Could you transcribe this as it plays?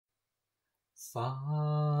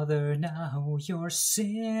Father, now your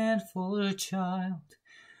sinful child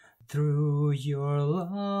through your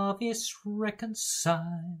love is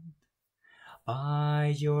reconciled.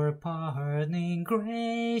 By your pardoning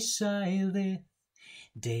grace I live,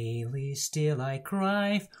 daily still I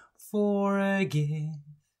cry, forgive.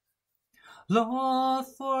 Lord,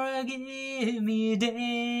 forgive me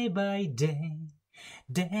day by day,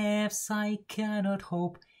 debts I cannot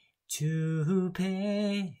hope to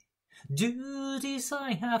pay. Duties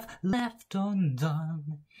I have left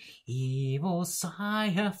undone, evils I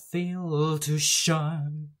have failed to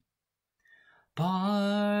shun.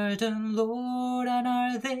 Pardon, Lord, and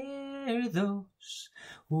are there those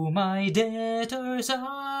who my debtors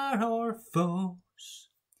are or foes?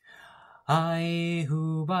 I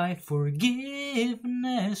who by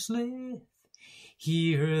forgiveness live,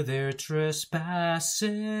 hear their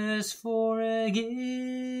trespasses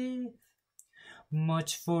forgive.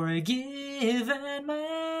 Much forgiven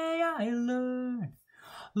may I learn,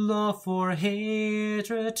 love for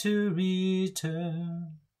hatred to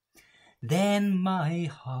return. Then my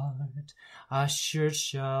heart assured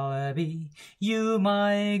shall be, you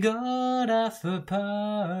my God have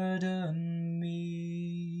pardoned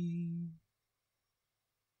me.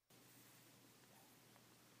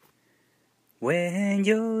 When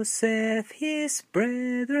Joseph his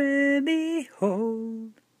brethren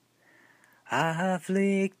behold,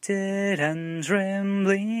 afflicted and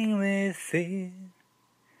trembling with fear,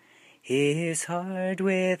 his heart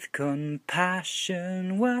with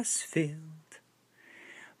compassion was filled.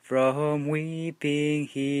 From weeping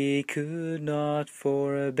he could not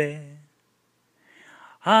forbear.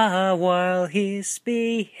 While his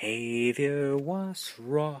behaviour was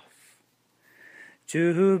rough,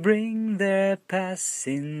 to bring their past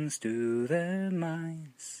sins to their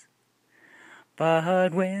minds.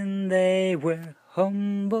 But when they were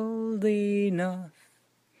humbled enough,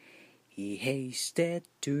 he hasted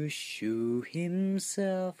to shew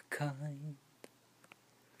himself kind.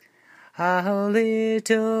 How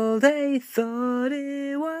little they thought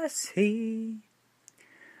it was he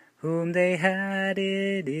whom they had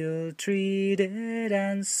ill-treated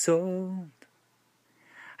and sold.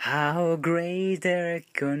 How great their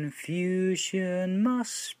confusion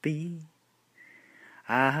must be,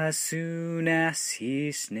 as soon as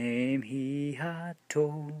his name he had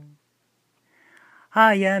told.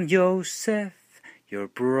 I am Joseph, your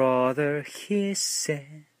brother, he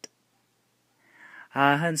said,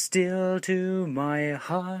 and still to my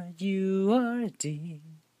heart you are dear.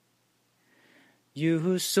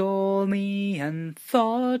 You sold me and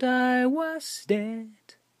thought I was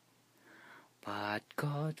dead, but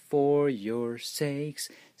God for your sakes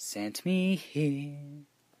sent me here.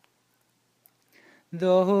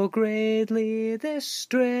 Though greatly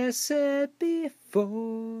distressed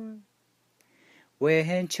before,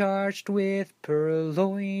 when charged with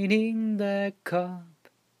purloining the cup,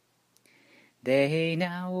 they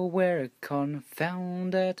now were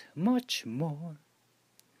confounded much more.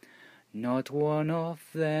 Not one of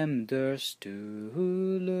them durst to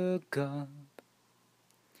look up.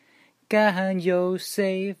 Can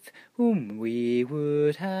Joseph, whom we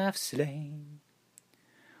would have slain,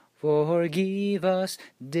 forgive us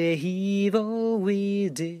the evil we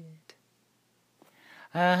did?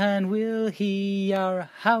 And will he our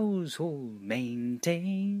household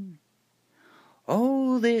maintain?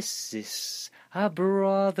 Oh, this is a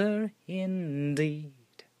brother indeed.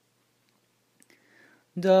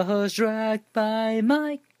 Thus dragged by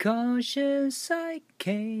my conscience I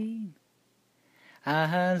came,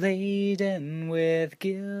 and laden with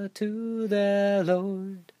guilt to the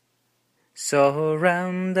Lord,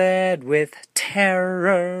 surrounded with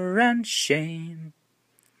terror and shame,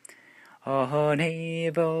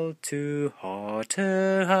 unable to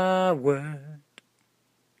utter a word.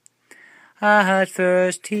 At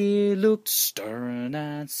first he looked stern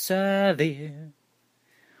and severe.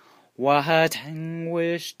 What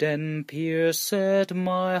anguish then pierced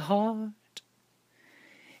my heart,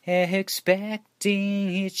 expecting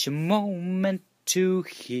each moment to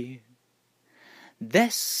hear the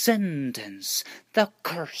sentence, the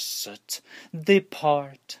cursed,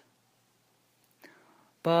 depart.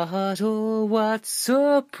 But oh, what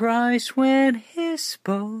surprise when he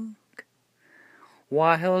spoke,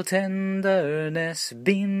 while tenderness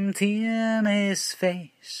beamed in his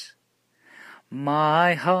face.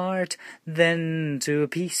 My heart then to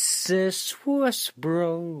pieces was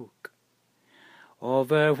broke,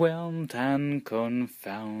 overwhelmed and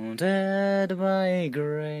confounded by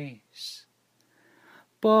grace.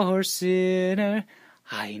 Poor sinner,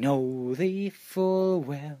 I know thee full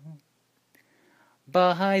well,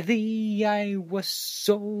 By thee I was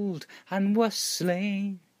sold and was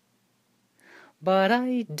slain, but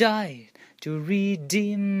I died to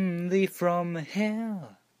redeem thee from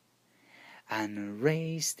hell, and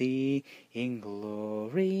raise thee in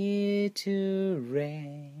glory to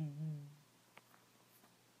reign.